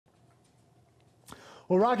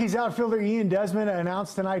Well, Rockies outfielder Desmond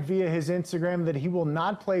announced tonight via his Instagram that he will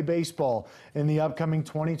not play baseball in the upcoming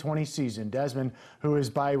 2020 season. Desmond, who is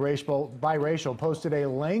biracial, posted a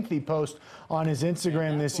lengthy post on his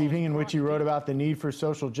Instagram this evening in which he wrote about the need for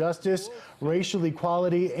social justice, racial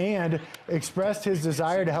equality, and expressed his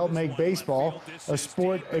desire to help make baseball a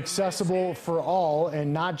sport accessible for all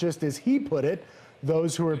and not just, as he put it,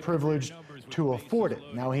 those who are privileged to afford it.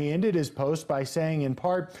 Now, he ended his post by saying, in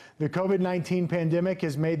part, the COVID-19 pandemic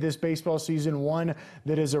has made this baseball season one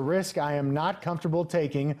that is a risk I am not comfortable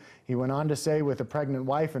taking. He went on to say, with a pregnant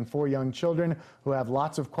wife and 4 young children who have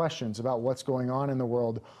lots of questions about what's going on in the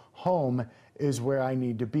world, home is where I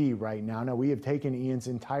need to be right now. Now, we have taken Ian's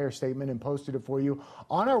entire statement and posted it for you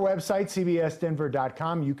on our website,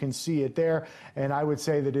 cbsdenver.com. You can see it there, and I would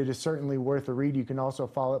say that it is certainly worth a read. You can also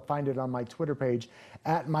find it on my Twitter page,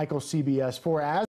 @MichaelCBS4.